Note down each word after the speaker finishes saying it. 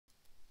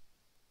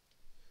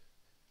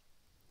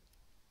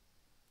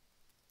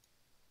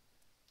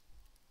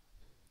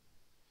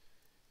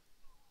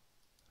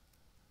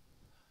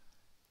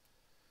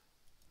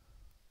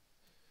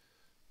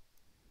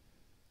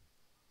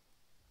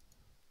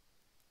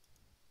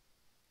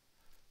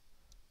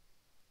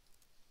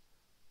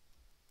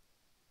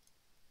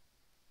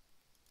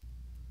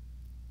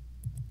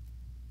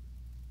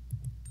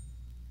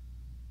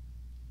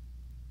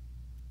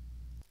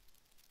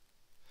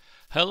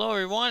Hello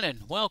everyone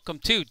and welcome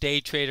to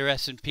Day Trader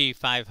S&P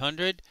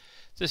 500.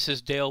 This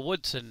is Dale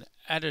Woodson,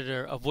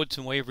 editor of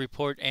Woodson Wave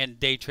Report and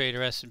Day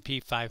Trader S&P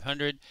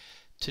 500.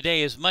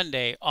 Today is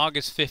Monday,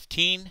 August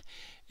 15.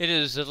 It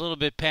is a little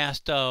bit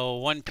past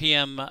 1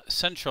 p.m.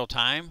 Central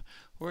Time.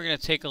 We're going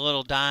to take a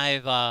little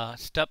dive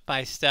step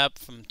by step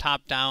from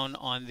top down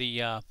on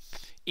the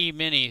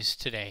E-minis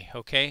today,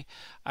 okay?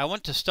 I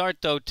want to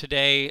start though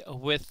today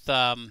with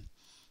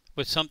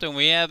something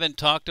we haven't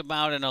talked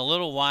about in a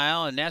little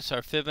while, and that's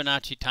our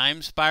Fibonacci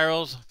time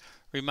spirals.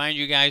 Remind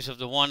you guys of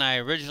the one I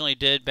originally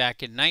did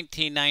back in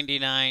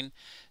 1999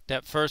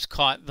 that first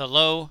caught the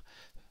low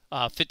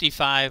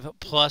 55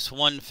 plus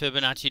 1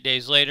 Fibonacci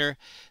days later,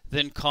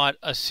 then caught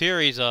a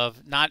series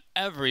of not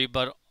every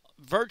but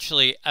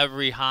virtually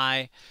every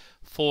high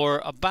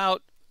for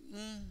about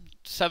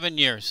 7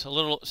 years,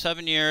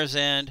 7 years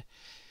and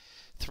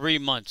 3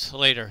 months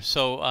later.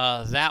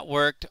 So that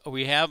worked.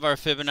 We have our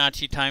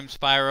Fibonacci time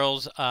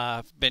spirals.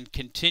 Been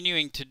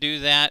continuing to do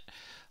that.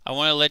 I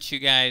want to let you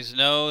guys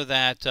know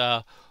that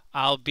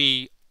I'll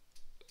be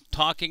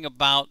talking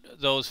about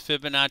those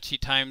Fibonacci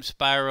time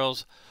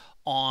spirals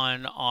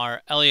on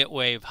our Elliott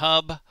Wave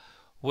Hub,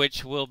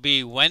 which will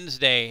be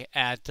Wednesday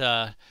at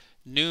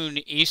noon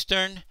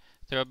Eastern.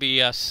 There will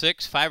be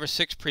 5 or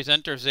 6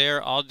 presenters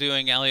there, all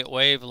doing Elliott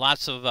Wave.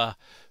 Lots of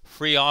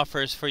free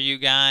offers for you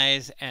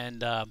guys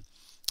and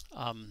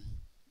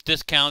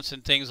discounts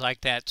and things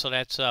like that. So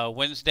that's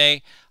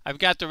Wednesday. I've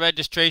got the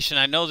registration.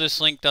 I know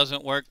this link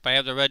doesn't work, but I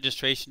have the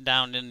registration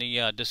down in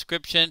the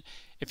description.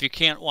 If you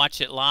can't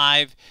watch it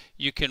live,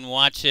 you can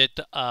watch it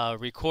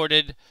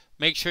recorded.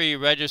 Make sure you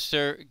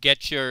register,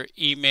 get your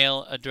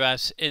email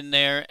address in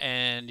there,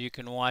 and you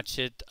can watch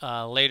it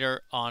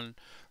later on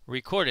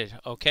recorded.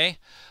 Okay,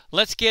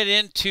 let's get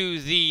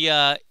into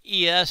the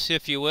ES,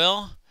 if you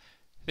will.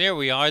 There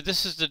we are.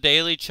 This is the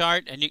daily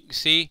chart, and you can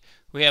see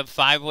we have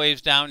 5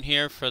 waves down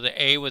here for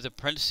the A with the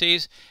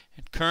parentheses,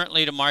 and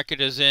currently the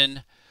market is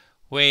in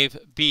wave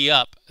B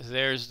up.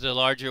 There's the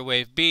larger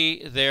wave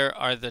B. There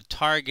are the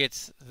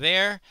targets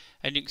there,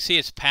 and you can see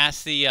it's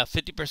past the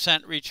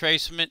 50%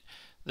 retracement.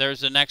 There's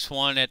the next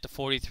one at the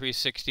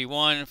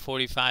 43.61,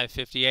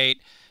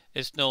 45.58.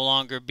 It's no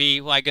longer B.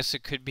 Well, I guess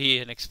it could be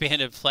an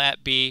expanded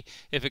flat B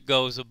if it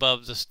goes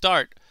above the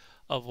start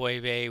of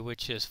wave A,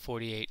 which is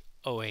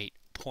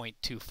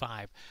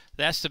 4808.25.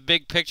 That's the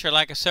big picture.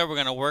 Like I said, we're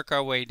going to work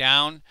our way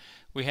down.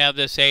 We have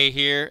this A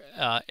here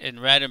in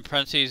red in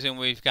parentheses, and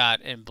we've got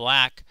in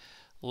black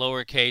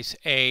lowercase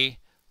a,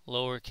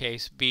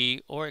 lowercase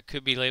b, or it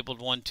could be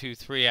labeled 1, 2,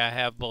 3. I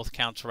have both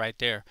counts right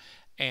there,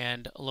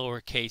 and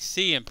lowercase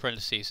c in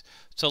parentheses.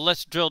 So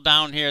let's drill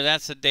down here.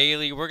 That's the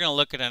daily. We're going to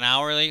look at an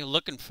hourly,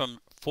 looking from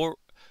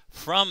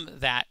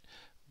that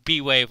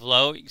B wave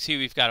low. You can see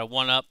we've got a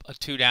 1 up, a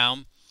 2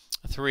 down,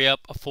 a 3 up,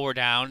 a 4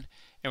 down,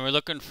 and we're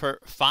looking for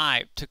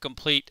 5 to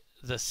complete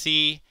the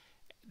C.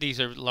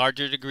 These are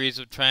larger degrees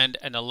of trend,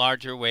 and a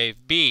larger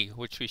wave B,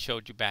 which we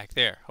showed you back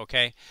there,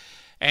 okay?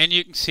 And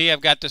you can see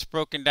I've got this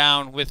broken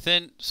down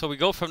within, so we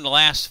go from the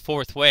last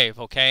 4th wave,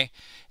 okay?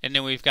 And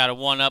then we've got a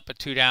 1 up, a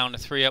 2 down, a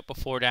 3 up, a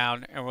 4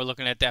 down, and we're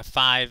looking at that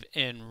 5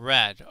 in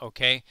red,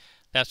 okay?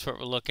 That's what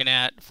we're looking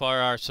at. For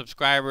our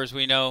subscribers,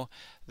 we know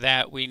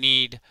that we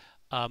need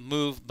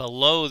move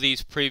below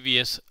these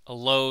previous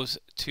lows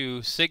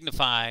to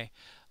signify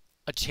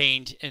a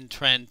change in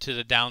trend to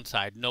the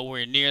downside.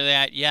 Nowhere near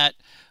that yet.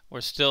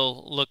 We're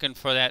still looking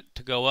for that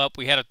to go up.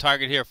 We had a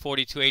target here,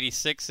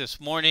 42.86 this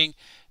morning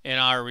in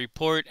our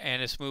report,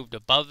 and it's moved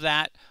above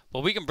that.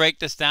 But we can break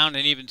this down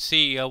and even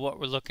see what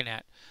we're looking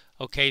at.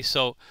 Okay,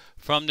 so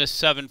from this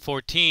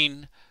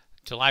 714,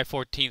 July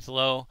 14th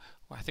low,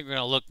 I think we're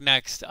going to look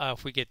next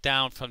if we get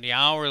down from the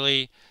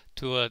hourly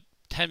to a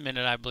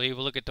 10-minute, I believe.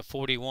 We'll look at the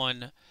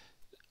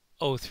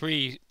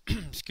 41.03,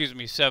 excuse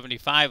me,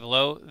 75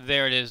 low.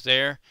 There it is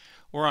there.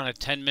 We're on a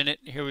 10-minute.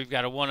 Here we've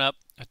got a 1 up,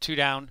 a 2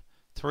 down,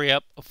 3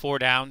 up, a 4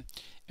 down,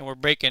 and we're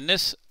breaking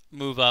this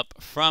move up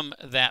from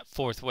that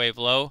 4th wave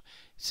low.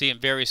 See in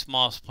very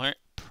small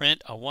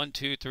print, a 1,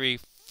 2, 3,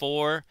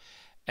 4,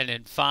 and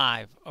then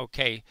 5.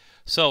 Okay,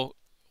 so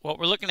what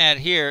we're looking at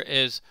here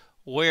is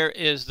where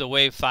is the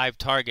wave 5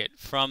 target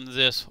from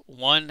this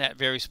 1, that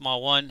very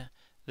small 1,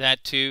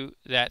 that 2,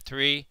 that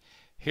 3.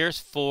 Here's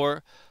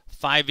 4.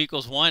 5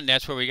 equals 1.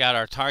 That's where we got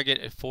our target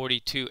at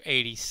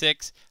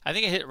 42.86. I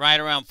think it hit right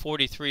around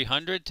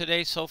 4,300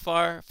 today so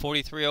far.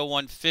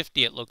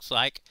 43.0150 it looks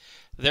like.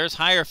 There's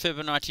higher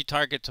Fibonacci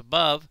targets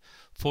above.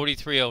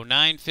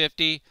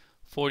 43.0950,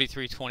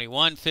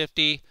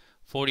 43.2150,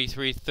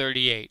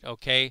 43.38.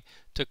 Okay,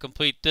 to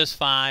complete this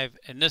 5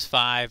 and this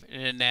 5,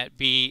 and then that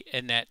B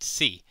and that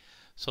C.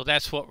 So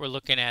that's what we're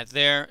looking at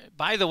there.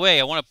 By the way,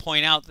 I want to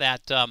point out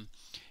that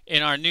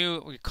in our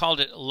new, we called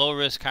it low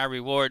risk, high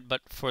reward,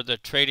 but for the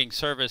trading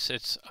service,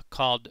 it's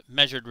called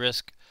measured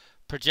risk,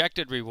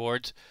 projected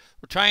rewards.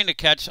 We're trying to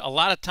catch, a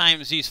lot of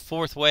times these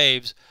 4th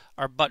waves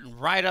are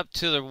buttoned right up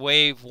to the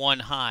wave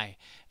 1 high.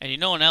 And you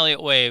know in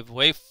Elliott Wave,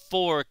 wave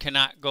 4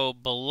 cannot go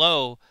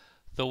below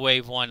the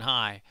wave 1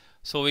 high.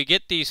 So we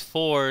get these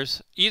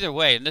 4s, either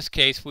way, in this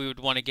case we would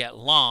want to get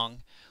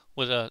long.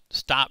 with a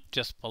stop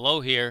just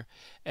below here,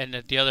 and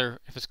the other,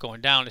 if it's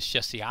going down, it's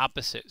just the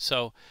opposite.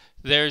 So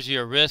there's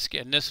your risk.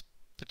 In this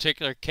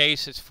particular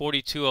case, it's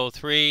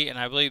 42.03, and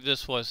I believe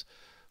this was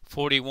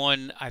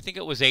 41. I think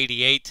it was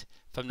 88,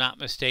 if I'm not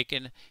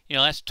mistaken. You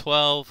know, that's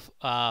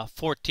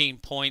 14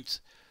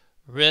 points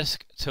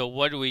risk to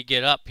what do we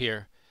get up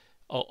here?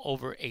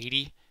 Over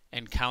 80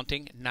 and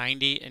counting,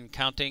 90 and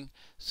counting.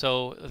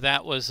 So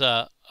that was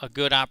a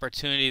good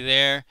opportunity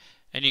there.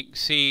 And you can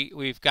see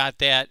we've got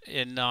that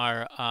in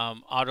our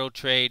auto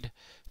trade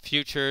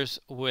futures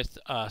with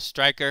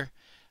Striker.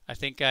 I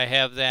think I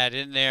have that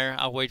in there.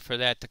 I'll wait for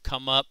that to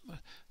come up.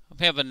 I'm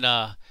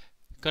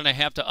going to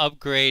have to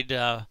upgrade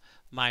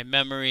my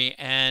memory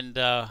and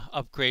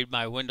upgrade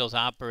my Windows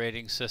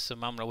operating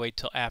system. I'm going to wait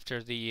till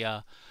after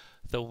the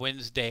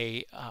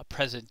Wednesday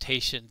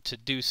presentation to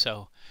do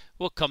so.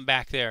 We'll come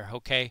back there,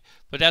 okay?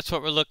 But that's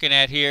what we're looking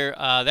at here.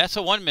 That's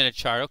a 1 minute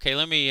chart. Okay,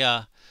 let me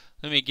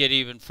get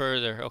even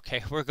further.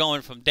 Okay, we're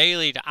going from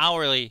daily to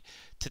hourly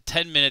to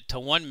 10 minute to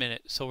 1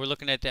 minute. So we're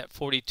looking at that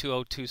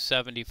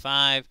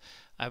 42.0275.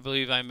 I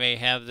believe I may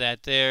have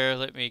that there.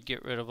 Let me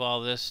get rid of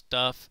all this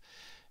stuff.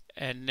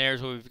 And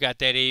there's where we've got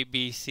that A,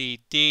 B, C,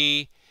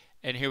 D.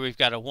 And here we've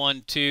got a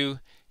 1, 2.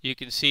 You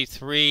can see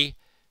 3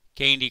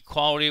 gained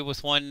equality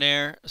with 1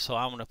 there. So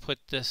I'm going to put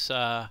this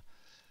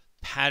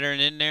pattern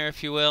in there,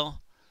 if you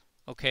will.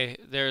 Okay,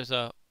 there's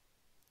a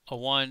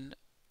 1,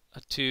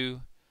 a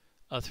 2,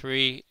 a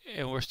 3,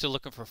 and we're still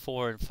looking for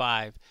 4 and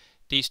 5.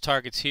 These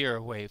targets here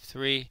are wave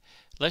 3.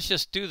 Let's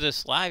just do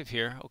this live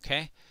here,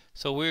 okay?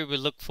 So we would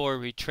look for a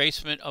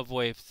retracement of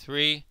wave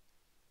 3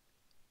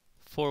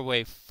 for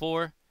wave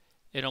 4.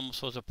 It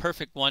almost was a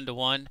perfect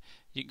 1-to-1.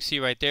 You can see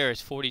right there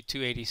it's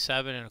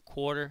 42.87 and a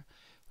quarter,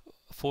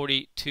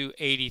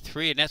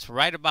 42.83, and that's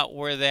right about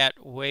where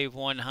that wave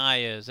 1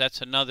 high is.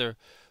 That's another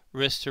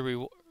risk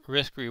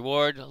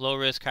reward, low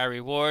risk, high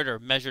reward, or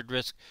measured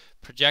risk,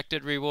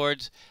 projected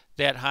rewards.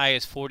 That high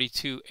is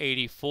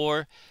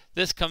 42.84.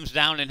 This comes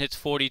down and hits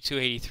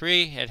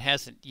 42.83. It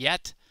hasn't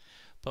yet,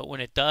 but when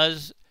it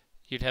does,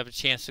 you'd have a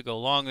chance to go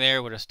long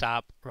there with a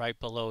stop right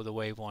below the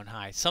wave 1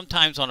 high.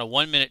 Sometimes on a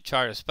 1 minute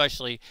chart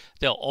especially,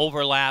 they'll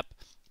overlap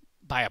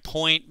by a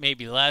point,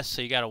 maybe less,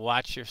 so you got to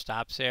watch your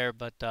stops there.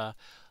 But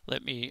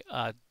let me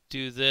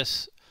do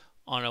this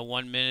on a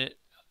 1 minute.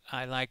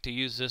 I like to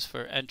use this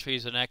for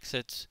entries and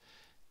exits.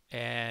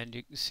 And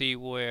you can see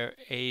where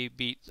A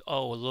beats.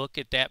 Oh, look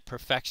at that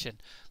perfection.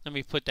 Let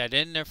me put that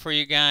in there for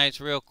you guys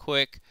real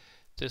quick.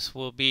 This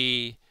will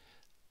be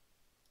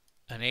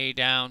an A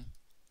down,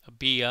 a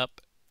B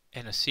up,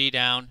 and a C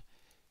down.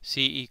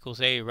 C equals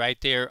A right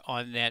there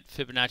on that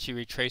Fibonacci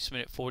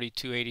retracement at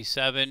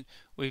 42.87.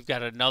 We've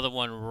got another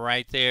one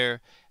right there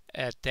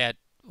at that.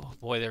 Oh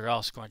boy, they're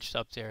all scrunched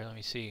up there. Let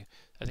me see.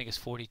 I think it's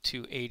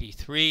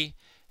 42.83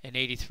 and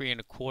 83 and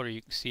a quarter.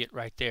 You can see it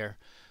right there.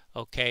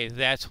 Okay,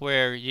 that's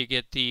where you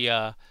get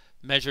the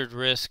measured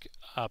risk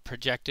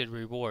projected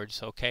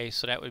rewards. Okay,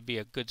 so that would be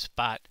a good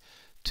spot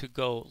to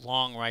go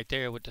long right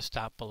there with the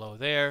stop below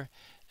there.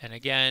 And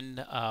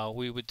again,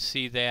 we would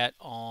see that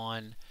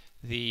on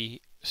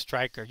the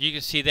Striker. You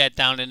can see that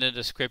down in the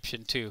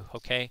description too.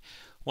 Okay,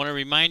 want to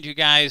remind you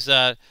guys,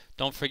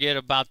 don't forget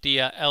about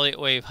the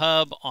Elliott Wave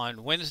Hub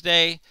on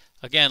Wednesday.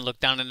 Again, look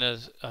down in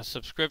the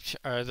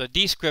subscription or the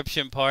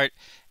description part,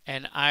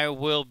 and I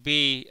will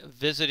be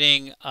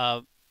visiting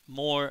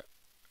more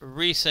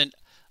recent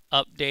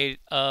update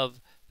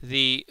of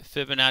the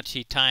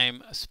Fibonacci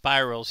time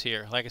spirals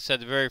here. Like I said,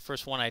 the very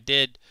first one I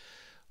did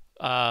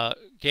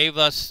gave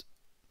us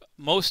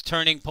most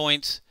turning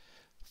points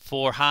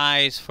for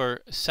highs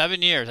for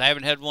 7 years. I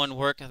haven't had one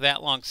work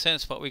that long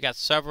since, but we got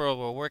several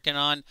we're working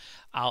on.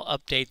 I'll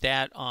update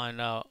that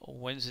on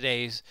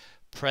Wednesday's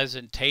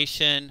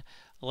presentation.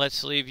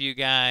 Let's leave you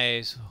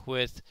guys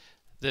with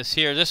this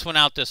here. This went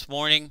out this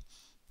morning.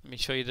 Let me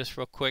show you this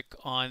real quick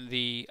on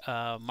the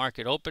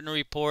market open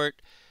report.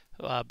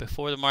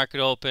 Before the market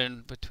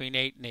open, between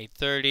 8 and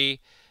 8:30,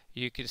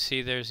 you can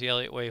see there's the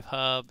Elliott Wave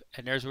Hub,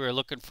 and there's where we're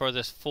looking for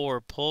this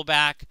 4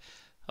 pullback.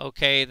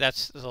 Okay,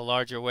 that's the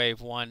larger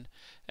wave 1.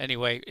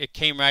 Anyway, it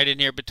came right in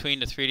here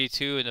between the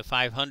 382 and the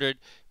 500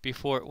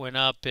 before it went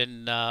up,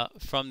 and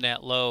from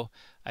that low,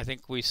 I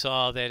think we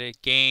saw that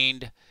it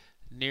gained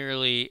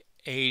nearly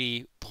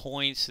 80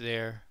 points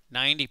there,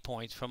 90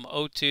 points from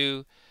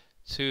 02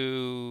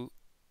 to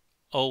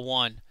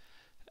 01.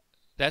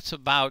 That's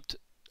about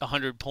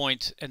 100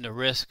 points, and the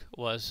risk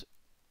was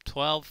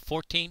 12,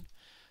 14.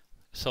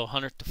 So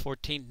 100 to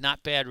 14,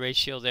 not bad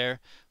ratio there.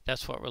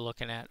 That's what we're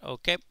looking at.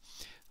 Okay.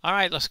 All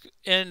right, let's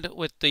end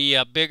with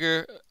the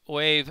bigger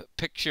wave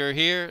picture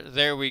here.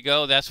 There we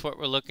go. That's what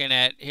we're looking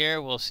at here.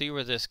 We'll see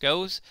where this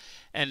goes.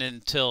 And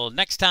until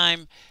next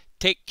time,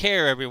 take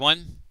care,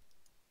 everyone.